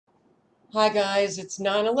Hi guys, it's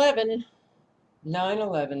 9/11,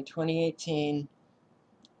 9/11, 2018,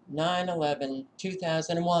 9/11,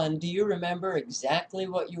 2001. Do you remember exactly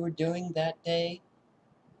what you were doing that day?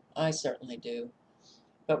 I certainly do.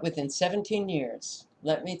 But within 17 years,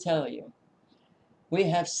 let me tell you, we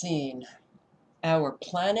have seen our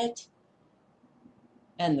planet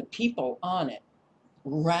and the people on it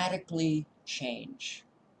radically change.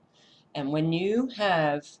 And when you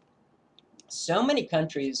have so many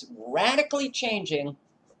countries radically changing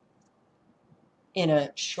in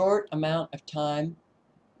a short amount of time,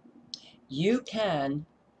 you can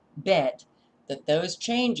bet that those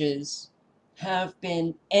changes have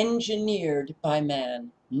been engineered by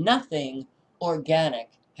man. Nothing organic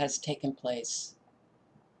has taken place.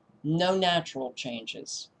 No natural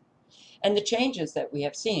changes. And the changes that we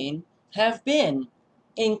have seen have been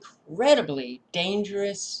incredibly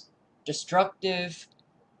dangerous, destructive,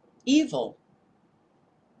 evil.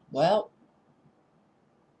 Well,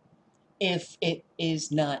 if it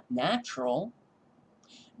is not natural,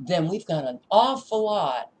 then we've got an awful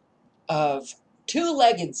lot of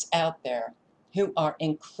two-leggeds out there who are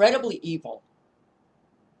incredibly evil,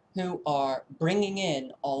 who are bringing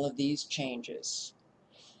in all of these changes.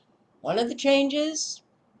 One of the changes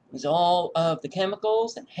is all of the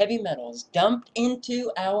chemicals and heavy metals dumped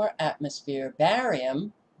into our atmosphere.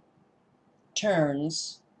 Barium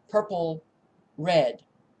turns purple-red,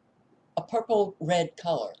 a purple-red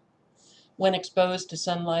color, when exposed to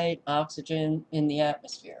sunlight, oxygen in the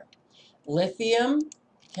atmosphere. Lithium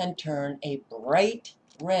can turn a bright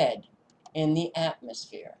red in the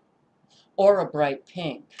atmosphere, or a bright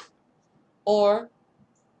pink, or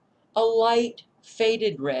a light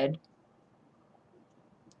faded red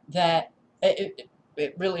that it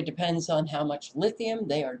really depends on how much lithium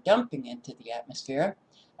they are dumping into the atmosphere.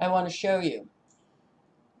 I want to show you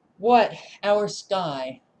what our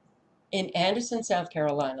sky in Anderson, South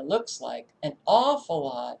Carolina looks like an awful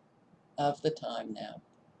lot of the time now.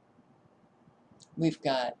 We've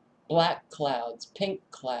got black clouds, pink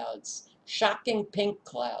clouds, shocking pink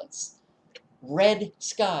clouds, red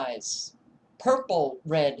skies, purple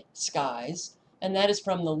red skies, and that is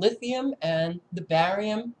from the lithium and the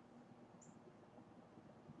barium.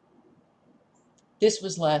 This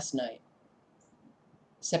was last night,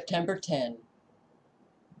 September 10.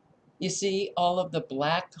 You see all of the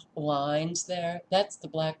black lines there? That's the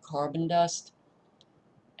black carbon dust.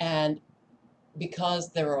 And because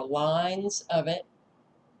there are lines of it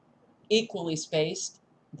equally spaced,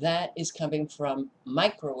 that is coming from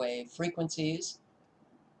microwave frequencies.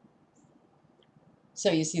 So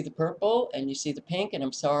you see the purple and you see the pink, and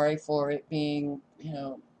I'm sorry for it being,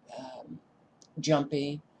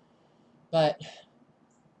 jumpy, but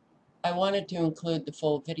I wanted to include the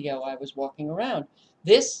full video. I was walking around.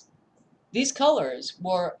 These colors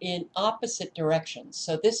were in opposite directions,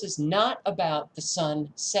 so this is not about the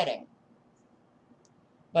sun setting.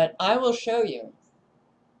 But I will show you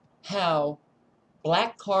how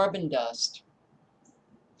black carbon dust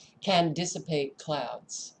can dissipate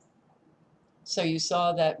clouds. So you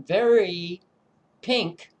saw that very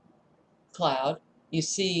pink cloud. You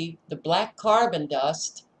see the black carbon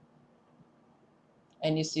dust,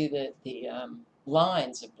 and you see the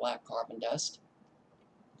lines of black carbon dust.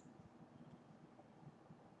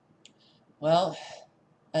 Well,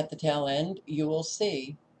 at the tail end, you will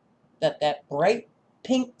see that bright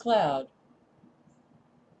pink cloud,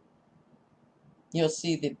 you'll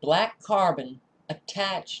see the black carbon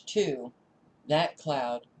attached to that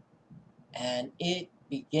cloud, and it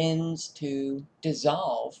begins to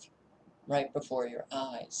dissolve right before your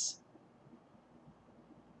eyes.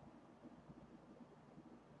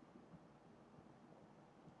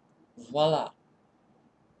 Voila.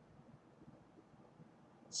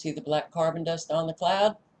 See the black carbon dust on the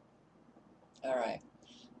cloud? All right.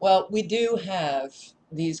 Well, we do have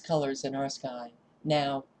these colors in our sky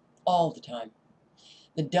now all the time.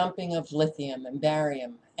 The dumping of lithium and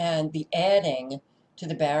barium, and the adding to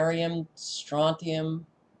the barium, strontium,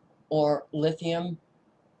 or lithium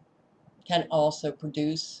can also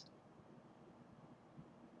produce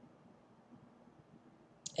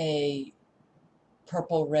a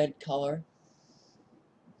purple-red color.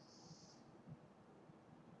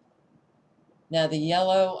 Now the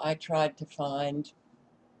yellow, I tried to find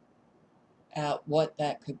out what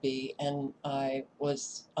that could be, and I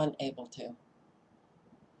was unable to.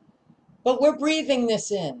 But we're breathing this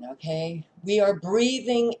in, okay? We are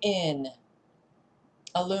breathing in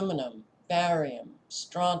aluminum, barium,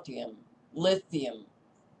 strontium, lithium,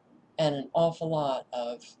 and an awful lot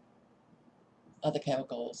of other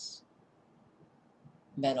chemicals,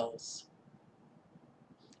 metals.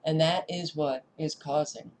 And that is what is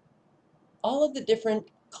causing all of the different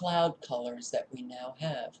cloud colors that we now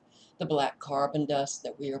have, the black carbon dust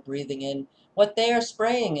that we are breathing in, what they are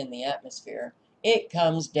spraying in the atmosphere, it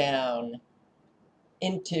comes down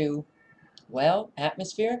into, well,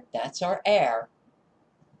 atmosphere, that's our air.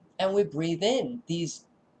 And we breathe in these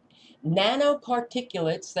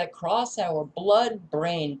nanoparticulates that cross our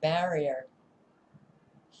blood-brain barrier.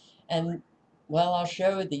 And, well, I'll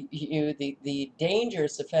show you the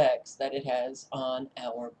dangerous effects that it has on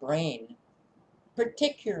our brain,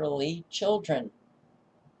 particularly children.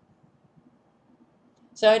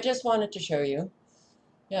 So I just wanted to show you,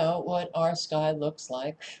 what our sky looks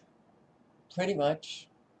like pretty much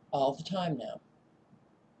all the time now.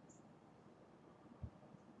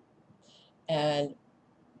 And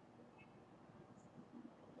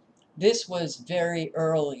this was very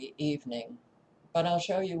early evening, but I'll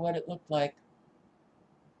show you what it looked like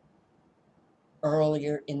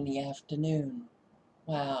earlier in the afternoon.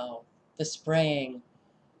 Wow, the spraying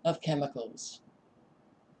of chemicals,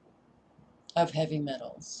 of heavy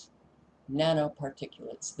metals,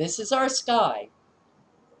 nanoparticulates. This is our sky,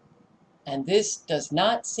 and this does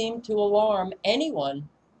not seem to alarm anyone.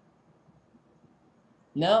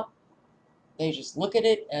 No, they just look at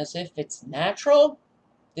it as if it's natural.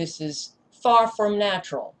 This is far from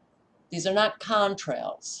natural. These are not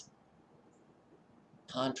contrails.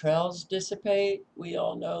 Contrails dissipate, we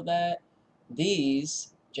all know that.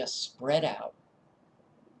 These just spread out,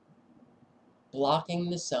 blocking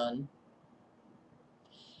the sun.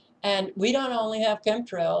 And we don't only have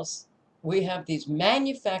chemtrails, we have these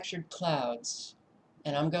manufactured clouds,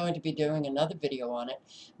 and I'm going to be doing another video on it.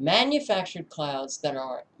 Manufactured clouds that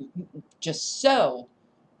are just so,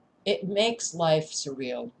 it makes life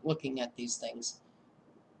surreal looking at these things.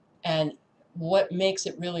 And what makes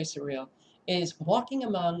it really surreal is walking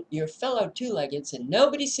among your fellow two-leggeds and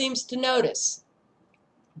nobody seems to notice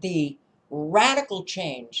the radical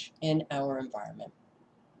change in our environment.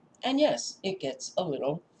 And yes, it gets a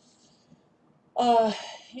little,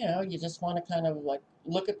 you just want to kind of like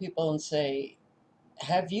look at people and say,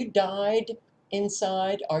 have you died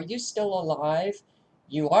inside? Are you still alive?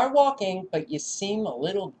 You are walking, but you seem a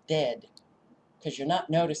little dead because you're not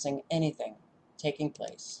noticing anything taking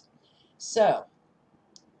place. So,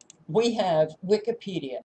 we have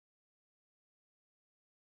Wikipedia.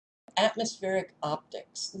 Atmospheric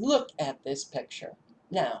optics. Look at this picture.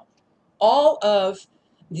 Now, all of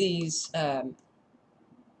these,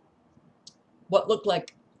 what look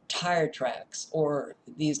like tire tracks or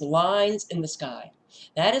these lines in the sky,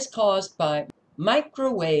 that is caused by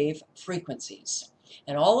microwave frequencies.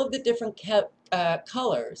 And all of the different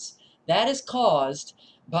colors, that is caused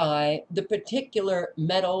by the particular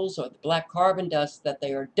metals or the black carbon dust that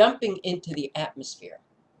they are dumping into the atmosphere.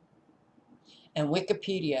 And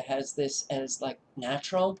Wikipedia has this as like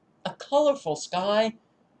natural, a colorful sky,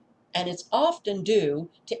 and it's often due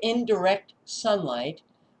to indirect sunlight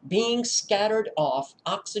being scattered off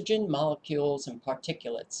oxygen molecules and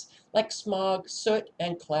particulates, like smog, soot,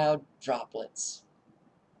 and cloud droplets.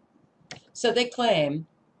 So they claim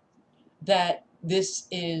that this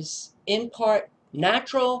is in part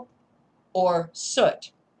natural or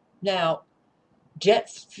soot. Now, jet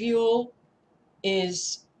fuel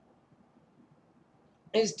is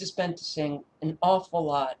dispensing an awful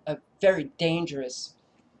lot of very dangerous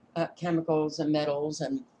chemicals and metals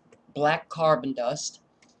and black carbon dust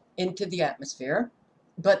into the atmosphere,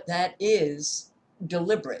 but that is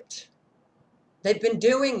deliberate. They've been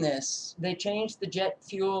doing this. They changed the jet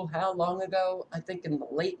fuel how long ago? I think in the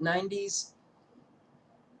late 90s,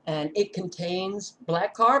 and it contains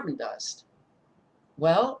black carbon dust.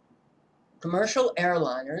 Well, commercial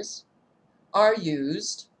airliners are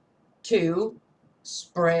used to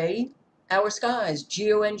spray our skies,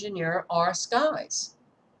 geoengineer our skies.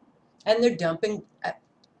 And they're dumping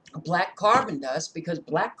black carbon dust because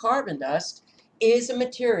black carbon dust is a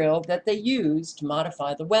material that they use to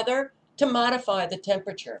modify the weather, to modify the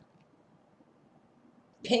temperature.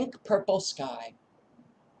 Pink, purple sky.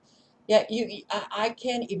 Yeah, I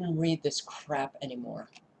can't even read this crap anymore.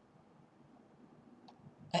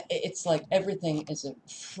 It's like everything is a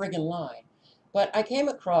friggin' lie. But I came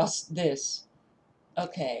across this.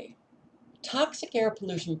 Okay. Toxic air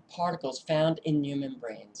pollution particles found in human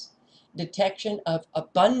brains. Detection of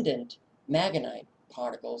abundant manganite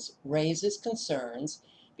particles raises concerns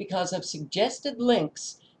because of suggested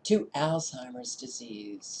links to Alzheimer's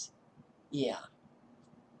disease. Yeah,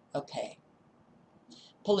 okay.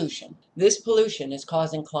 Pollution. This pollution is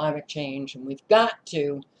causing climate change, and we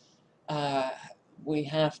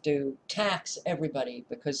have to tax everybody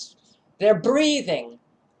because they're breathing,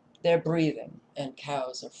 and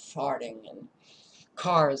cows are farting, and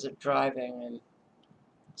cars are driving, and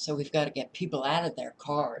so we've got to get people out of their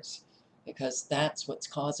cars because that's what's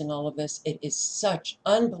causing all of this. It is such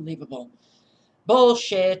unbelievable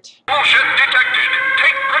bullshit. Bullshit detected.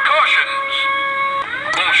 Take precautions.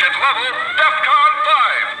 Bullshit level DEFCON 5.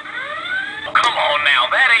 Oh, come on now,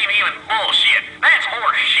 that ain't even bullshit. That's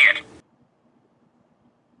horse shit.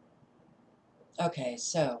 Okay,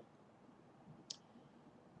 so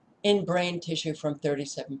in brain tissue from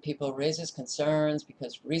 37 people raises concerns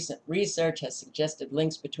because recent research has suggested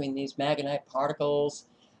links between these magnetite particles.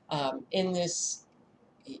 In this,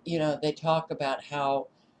 they talk about how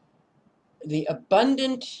the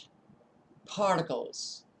abundant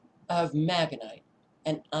particles of magnetite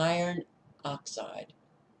and iron oxide.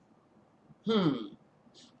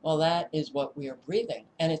 Well, that is what we are breathing,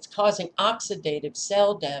 and it's causing oxidative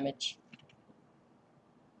cell damage,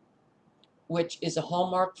 which is a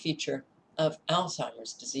hallmark feature of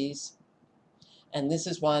Alzheimer's disease. And this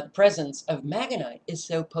is why the presence of magnetite is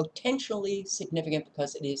so potentially significant,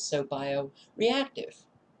 because it is so bioreactive.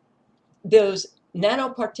 Those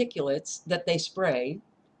nanoparticulates that they spray,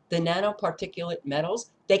 the nanoparticulate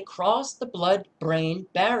metals, they cross the blood-brain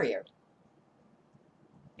barrier.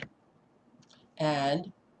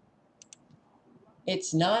 And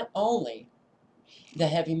it's not only the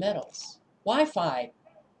heavy metals. Wi-Fi.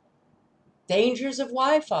 Dangers of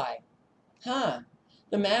Wi-Fi. The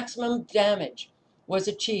maximum damage was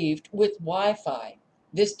achieved with Wi-Fi.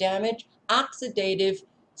 This damage, oxidative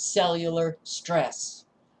cellular stress.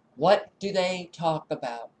 What do they talk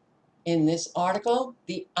about in this article?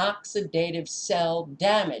 The oxidative cell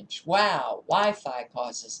damage. Wow, Wi-Fi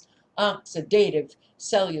causes oxidative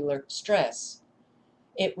cellular stress.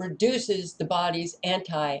 It reduces the body's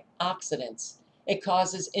antioxidants. It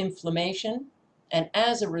causes inflammation, and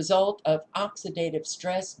as a result of oxidative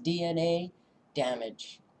stress, DNA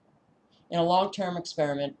damage. In a long-term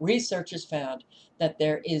experiment, researchers found that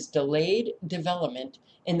there is delayed development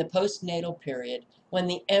in the postnatal period when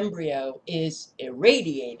the embryo is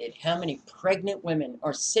irradiated. How many pregnant women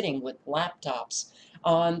are sitting with laptops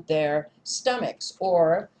on their stomachs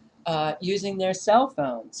or using their cell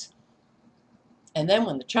phones? And then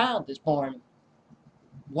when the child is born,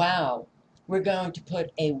 wow, we're going to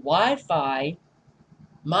put a Wi-Fi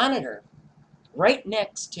monitor right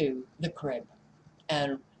next to the crib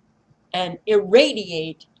and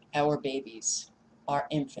irradiate our babies, our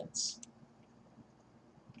infants.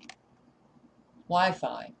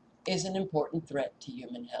 Wi-Fi is an important threat to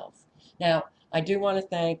human health. Now, I do want to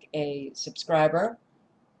thank a subscriber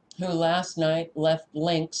who last night left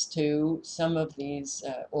links to some of these,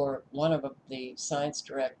 or one of the Science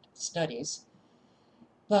Direct studies.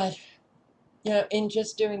 But, in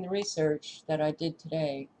just doing the research that I did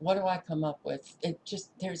today, what do I come up with?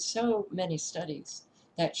 There's so many studies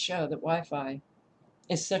that show that Wi-Fi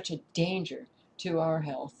is such a danger to our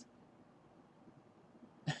health.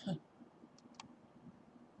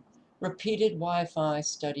 Repeated Wi-Fi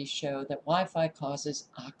studies show that Wi-Fi causes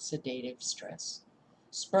oxidative stress,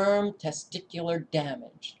 sperm testicular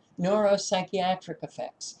damage, neuropsychiatric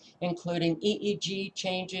effects, including EEG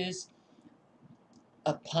changes,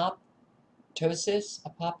 apoptosis,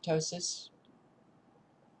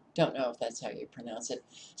 don't know if that's how you pronounce it,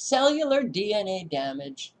 cellular DNA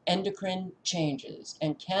damage, endocrine changes,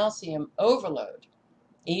 and calcium overload.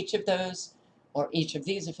 Each of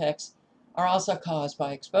these effects are also caused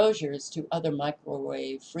by exposures to other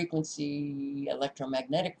microwave frequency,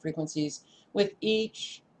 electromagnetic frequencies, with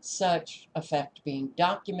each such effect being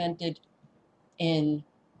documented in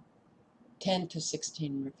 10 to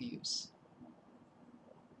 16 reviews.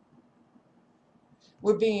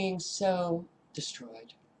 We're being so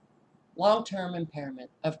destroyed. Long-term impairment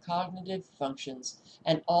of cognitive functions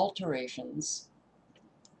and alterations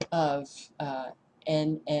of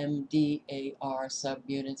NMDAR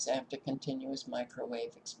subunits after continuous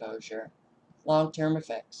microwave exposure. Long-term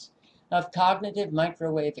effects of cognitive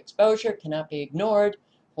microwave exposure cannot be ignored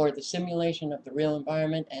for the simulation of the real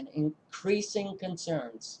environment, and increasing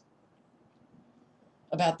concerns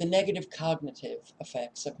about the negative cognitive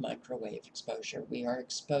effects of microwave exposure. We are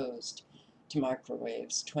exposed to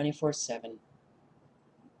microwaves 24/7.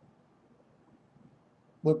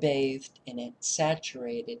 We're bathed in it,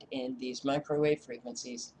 saturated in these microwave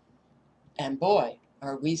frequencies. And boy,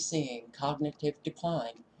 are we seeing cognitive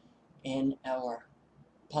decline in our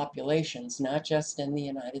populations, not just in the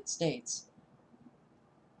United States,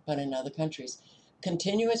 but in other countries.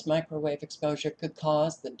 Continuous microwave exposure could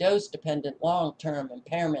cause the dose-dependent long-term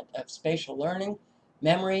impairment of spatial learning,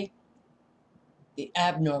 memory, the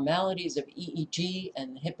abnormalities of EEG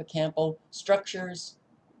and the hippocampal structures,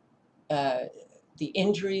 the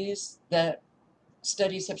injuries that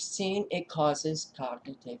studies have seen it causes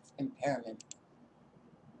cognitive impairment.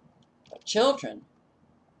 But children,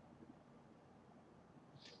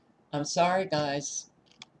 I'm sorry guys,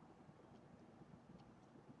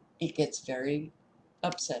 it gets very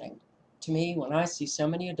upsetting to me when I see so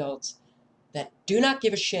many adults that do not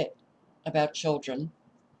give a shit about children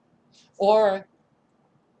or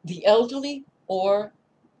the elderly or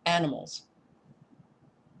animals.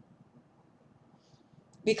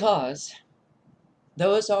 Because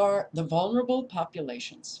those are the vulnerable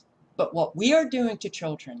populations. But what we are doing to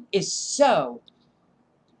children is so,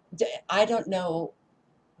 I don't know,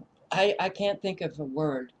 I can't think of a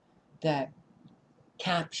word that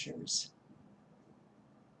captures,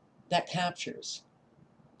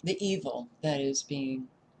 the evil that is being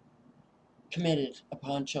committed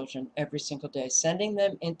upon children every single day. Sending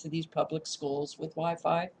them into these public schools with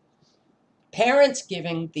Wi-Fi. Parents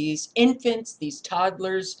giving these infants, these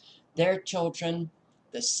toddlers, their children,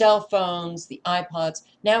 the cell phones, the iPods.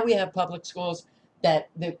 Now we have public schools that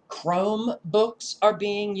the Chrome books are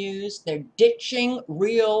being used. They're ditching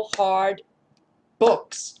real hard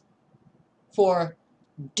books for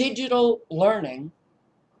digital learning.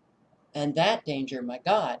 And that danger, my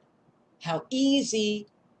God, how easy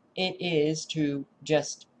it is to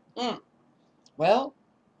just, well,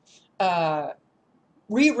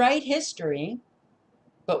 rewrite history.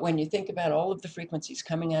 But when you think about all of the frequencies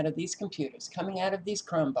coming out of these computers, coming out of these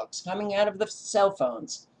Chromebooks, coming out of the cell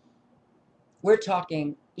phones, we're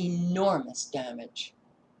talking enormous damage.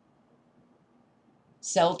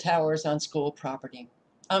 Cell towers on school property.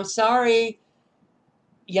 I'm sorry,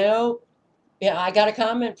 yeah, I got a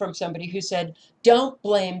comment from somebody who said, don't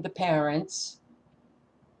blame the parents.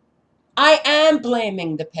 I am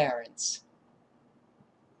blaming the parents.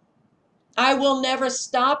 I will never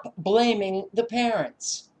stop blaming the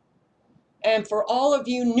parents. And for all of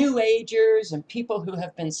you New Agers and people who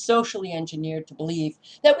have been socially engineered to believe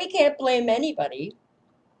that we can't blame anybody,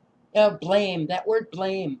 blame, that word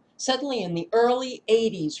blame, suddenly in the early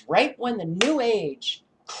 80s, right when the New Age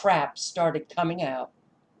crap started coming out,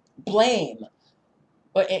 blame,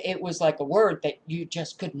 but it was like a word that you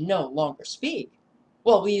just could no longer speak.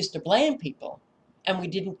 Well, we used to blame people, and we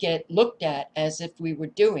didn't get looked at as if we were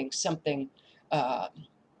doing something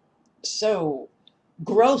so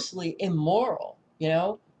grossly immoral,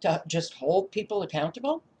 to just hold people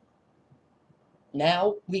accountable.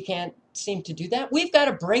 Now we can't seem to do that. We've got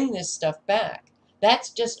to bring this stuff back. That's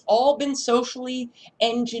just all been socially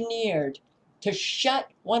engineered to shut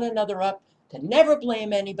one another up, to never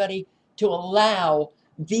blame anybody, to allow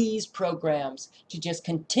these programs to just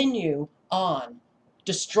continue on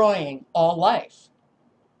destroying all life.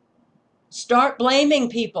 Start blaming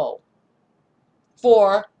people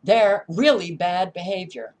for their really bad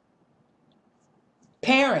behavior.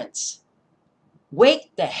 Parents,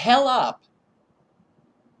 wake the hell up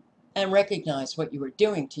and recognize what you are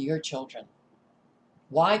doing to your children.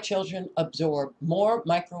 Why children absorb more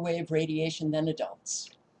microwave radiation than adults.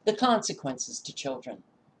 The consequences to children.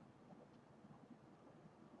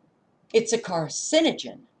 It's a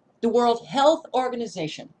carcinogen. The World Health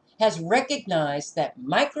Organization has recognized that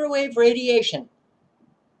microwave radiation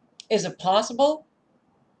is a possible,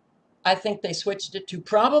 I think they switched it to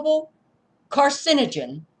probable,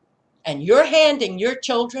 carcinogen. And you're handing your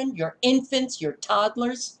children, your infants, your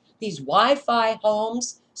toddlers, these Wi-Fi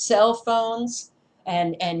homes, cell phones,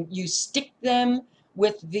 and you stick them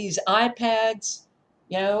with these iPads.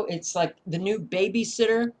 It's like the new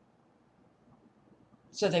babysitter.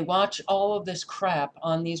 So they watch all of this crap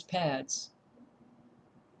on these pads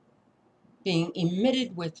being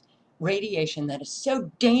emitted with radiation that is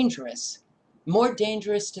so dangerous, more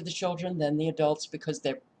dangerous to the children than the adults because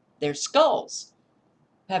their skulls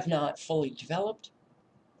have not fully developed.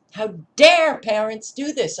 How dare parents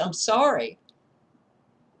do this? I'm sorry.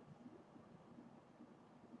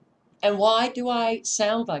 And why do I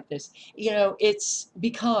sound like this? It's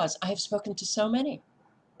because I have spoken to so many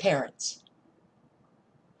parents.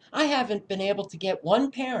 I haven't been able to get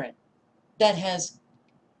one parent that has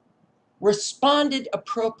responded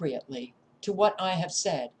appropriately to what I have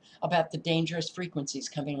said about the dangerous frequencies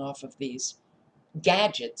coming off of these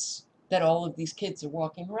gadgets that all of these kids are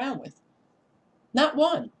walking around with. Not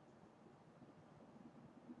one.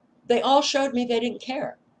 They all showed me they didn't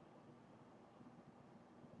care.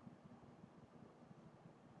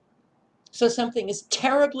 So something is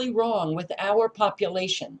terribly wrong with our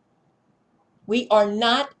population. We are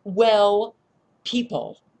not well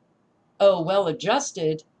people. Oh, well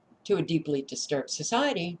adjusted to a deeply disturbed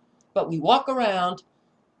society, but we walk around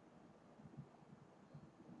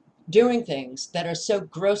doing things that are so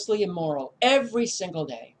grossly immoral every single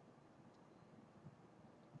day.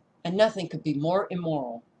 And nothing could be more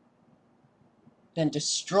immoral than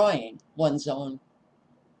destroying one's own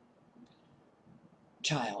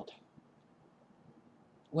child,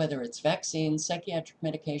 whether it's vaccines, psychiatric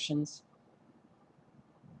medications.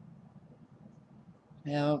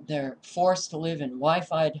 You know, they're forced to live in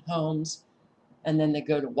Wi-Fi homes, and then they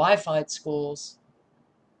go to Wi-Fi schools.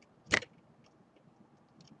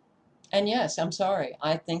 And yes, I'm sorry,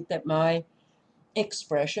 I think that my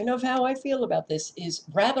expression of how I feel about this is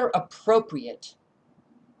rather appropriate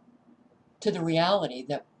to the reality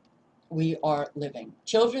that we are living.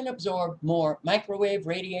 Children absorb more microwave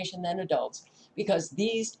radiation than adults because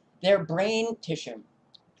their brain tissue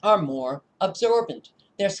are more absorbent.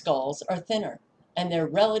 Their skulls are thinner and their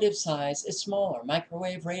relative size is smaller.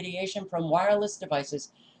 Microwave radiation from wireless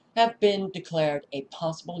devices have been declared a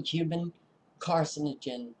possible human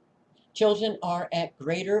carcinogen. Children are at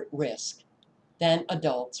greater risk than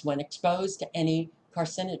adults when exposed to any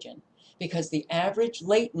carcinogen because the average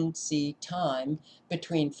latency time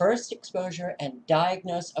between first exposure and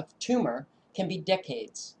diagnosis of tumor can be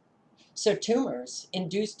decades. So tumors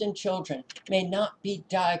induced in children may not be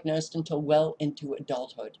diagnosed until well into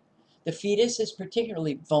adulthood. The fetus is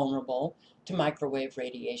particularly vulnerable to microwave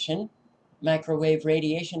radiation. Microwave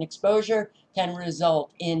radiation exposure can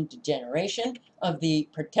result in degeneration of the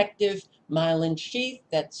protective myelin sheath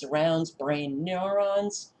that surrounds brain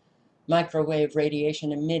neurons. Microwave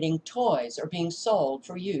radiation emitting toys are being sold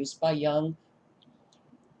for use by young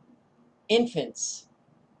infants.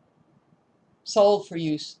 Sold for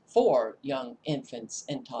use for young infants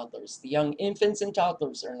and toddlers. The young infants and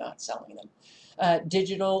toddlers are not selling them.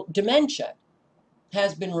 Digital dementia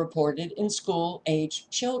has been reported in school-aged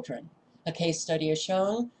children. A case study has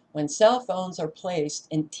shown when cell phones are placed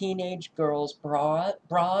in teenage girls'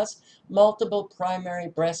 bras, multiple primary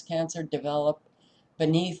breast cancer develop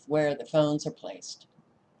beneath where the phones are placed.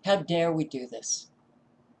 How dare we do this?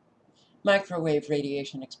 Microwave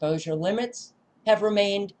radiation exposure limits have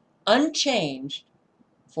remained unchanged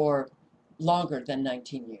for longer than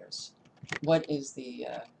 19 years. What is the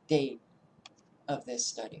date of this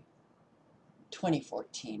study?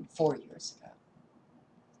 2014, 4 years ago.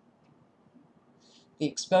 The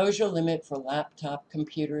exposure limit for laptop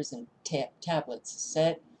computers and tablets is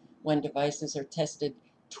set when devices are tested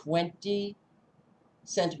 20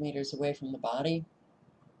 centimeters away from the body,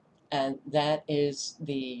 and that is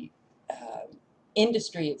the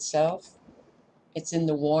industry itself. It's in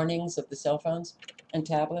the warnings of the cell phones and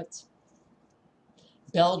tablets.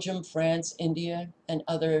 Belgium, France, India, and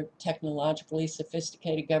other technologically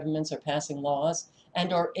sophisticated governments are passing laws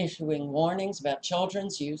and are issuing warnings about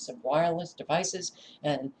children's use of wireless devices.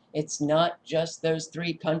 And it's not just those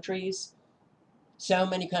 3 countries. So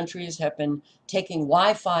many countries have been taking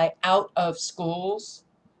Wi-Fi out of schools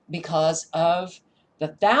because of the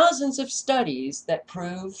thousands of studies that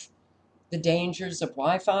prove the dangers of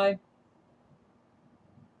Wi-Fi.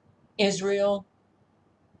 Israel,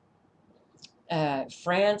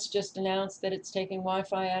 France just announced that it's taking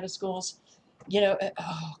Wi-Fi out of schools. You know,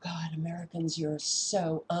 oh God, Americans, you're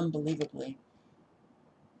so unbelievably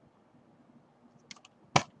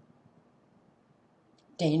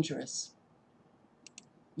dangerous.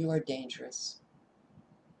 You are dangerous.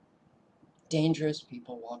 Dangerous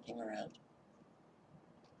people walking around.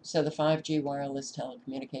 So the 5G wireless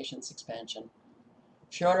telecommunications expansion.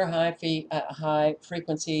 Shorter high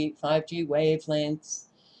frequency 5G wavelengths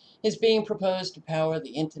is being proposed to power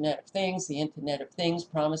the Internet of Things. The Internet of Things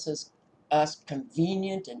promises us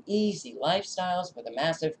convenient and easy lifestyles with a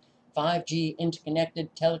massive 5G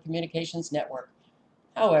interconnected telecommunications network.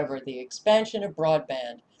 However, the expansion of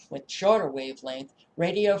broadband with shorter wavelength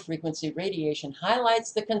radio frequency radiation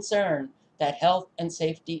highlights the concern that health and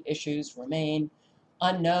safety issues remain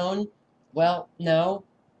unknown. Well, no,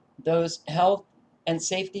 those health and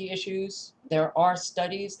safety issues, there are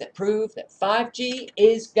studies that prove that 5G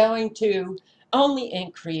is going to only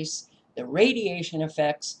increase the radiation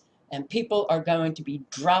effects and people are going to be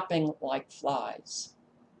dropping like flies.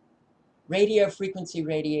 Radio frequency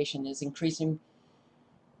radiation is increasingly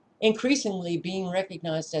being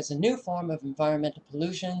recognized as a new form of environmental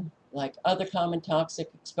pollution. Like other common toxic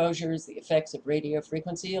exposures, the effects of radio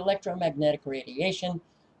frequency electromagnetic radiation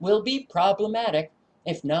will be problematic,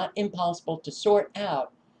 if not impossible, to sort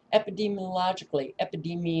out epidemiologically.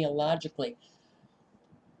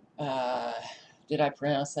 Did I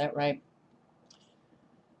pronounce that right?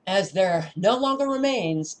 As there no longer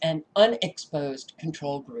remains an unexposed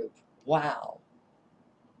control group. Wow.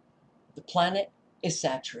 The planet is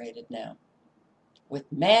saturated now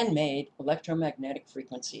with man-made electromagnetic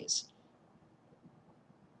frequencies.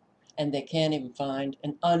 And they can't even find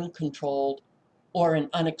an uncontrolled or an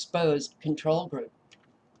unexposed control group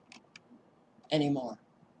anymore.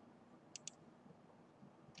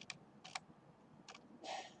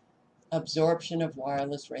 Absorption of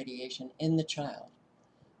wireless radiation in the child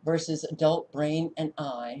versus adult brain and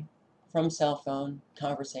eye from cell phone,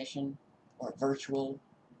 conversation, or virtual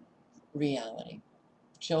reality.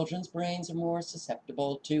 Children's brains are more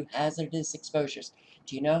susceptible to hazardous exposures.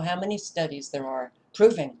 Do you know how many studies there are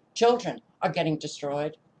proving children are getting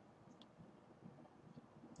destroyed?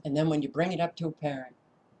 And then when you bring it up to a parent,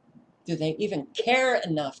 do they even care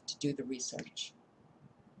enough to do the research?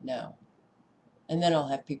 No. And then I'll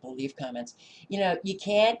have people leave comments. You know, you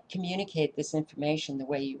can't communicate this information the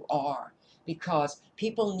way you are because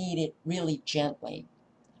people need it really gently.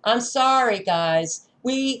 I'm sorry, guys.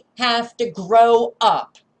 We have to grow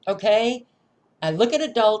up, okay? I look at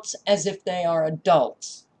adults as if they are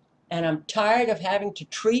adults, and I'm tired of having to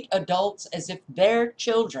treat adults as if they're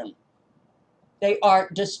children. They are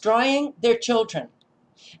destroying their children,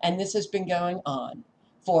 and this has been going on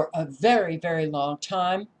for a very, very long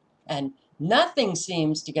time, and nothing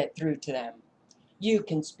seems to get through to them. You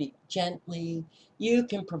can speak gently. You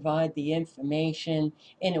can provide the information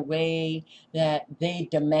in a way that they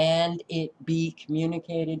demand it be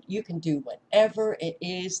communicated. You can do whatever it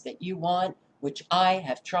is that you want, which I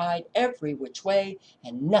have tried every which way,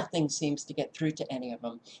 and nothing seems to get through to any of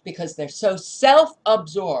them because they're so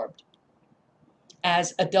self-absorbed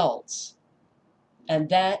as adults. And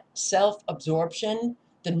that self-absorption,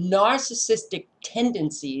 the narcissistic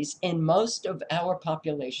tendencies in most of our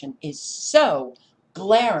population is so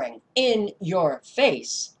glaring in your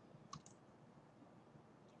face.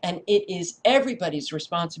 And it is everybody's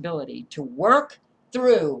responsibility to work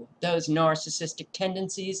through those narcissistic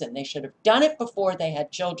tendencies, and they should have done it before they had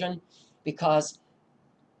children because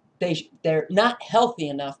they're not healthy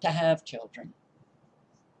enough to have children.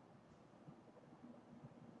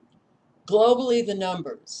 Globally, the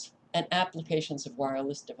numbers and applications of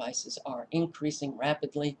wireless devices are increasing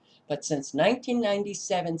rapidly, but since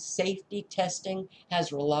 1997, safety testing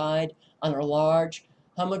has relied on a large,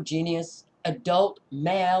 homogeneous adult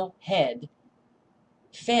male head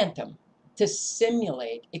phantom to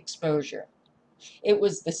simulate exposure. It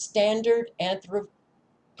was the standard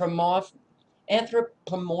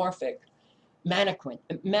anthropomorphic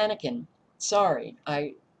mannequin. Sorry,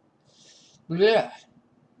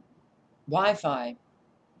 Wi-Fi,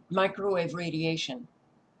 microwave radiation,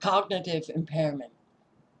 cognitive impairment,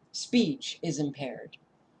 speech is impaired.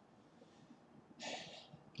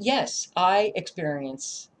 Yes, I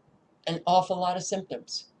experience an awful lot of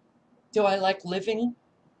symptoms. Do I like living,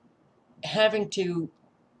 having to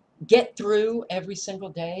get through every single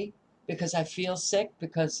day because I feel sick,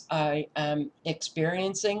 because I am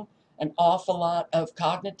experiencing an awful lot of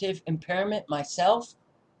cognitive impairment myself,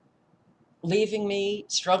 leaving me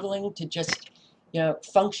struggling to just,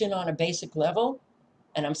 function on a basic level?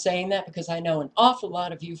 And I'm saying that because I know an awful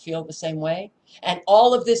lot of you feel the same way. And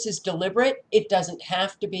all of this is deliberate. It doesn't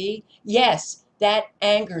have to be. Yes, that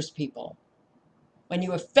angers people. When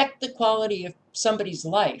you affect the quality of somebody's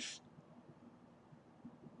life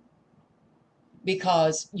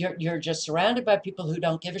because you're just surrounded by people who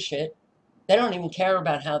don't give a shit. They don't even care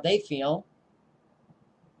about how they feel.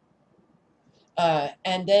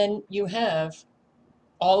 And then you have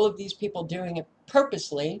all of these people doing it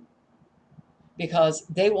purposely because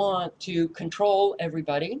they want to control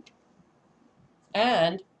everybody,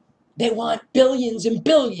 and they want billions and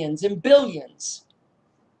billions and billions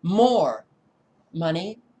more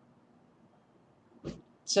money,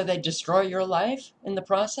 so they destroy your life in the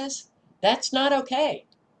process. That's not okay.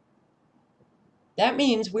 That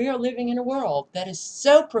means we are living in a world that is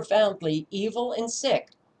so profoundly evil and sick,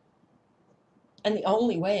 and the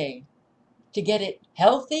only way to get it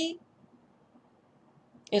healthy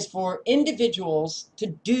is for individuals to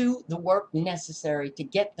do the work necessary to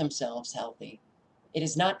get themselves healthy. It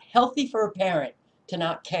is not healthy for a parent to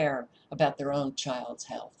not care about their own child's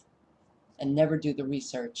health and never do the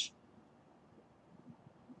research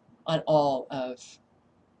on all of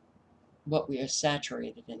what we are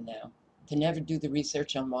saturated in now. To never do the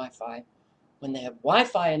research on Wi-Fi when they have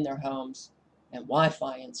Wi-Fi in their homes and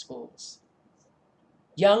Wi-Fi in schools.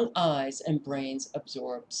 Young eyes and brains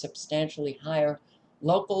absorb substantially higher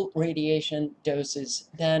local radiation doses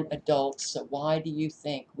than adults. So why do you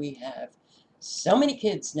think we have so many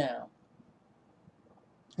kids now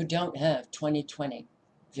who don't have 20/20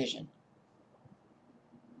 vision?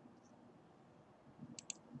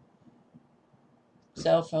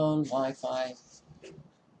 Cell phone, Wi-Fi,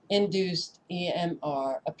 induced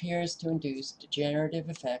EMR appears to induce degenerative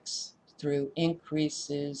effects through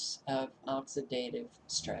increases of oxidative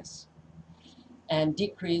stress. and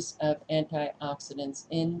decrease of antioxidants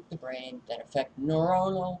in the brain that affect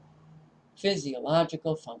neuronal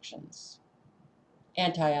physiological functions.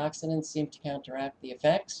 Antioxidants seem to counteract the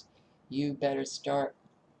effects. You better start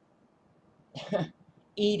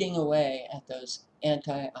eating away at those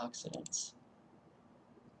antioxidants.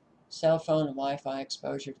 Cell phone and Wi-Fi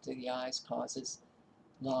exposure to the eyes causes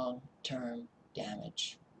long-term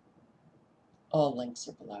damage. All links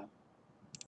are below.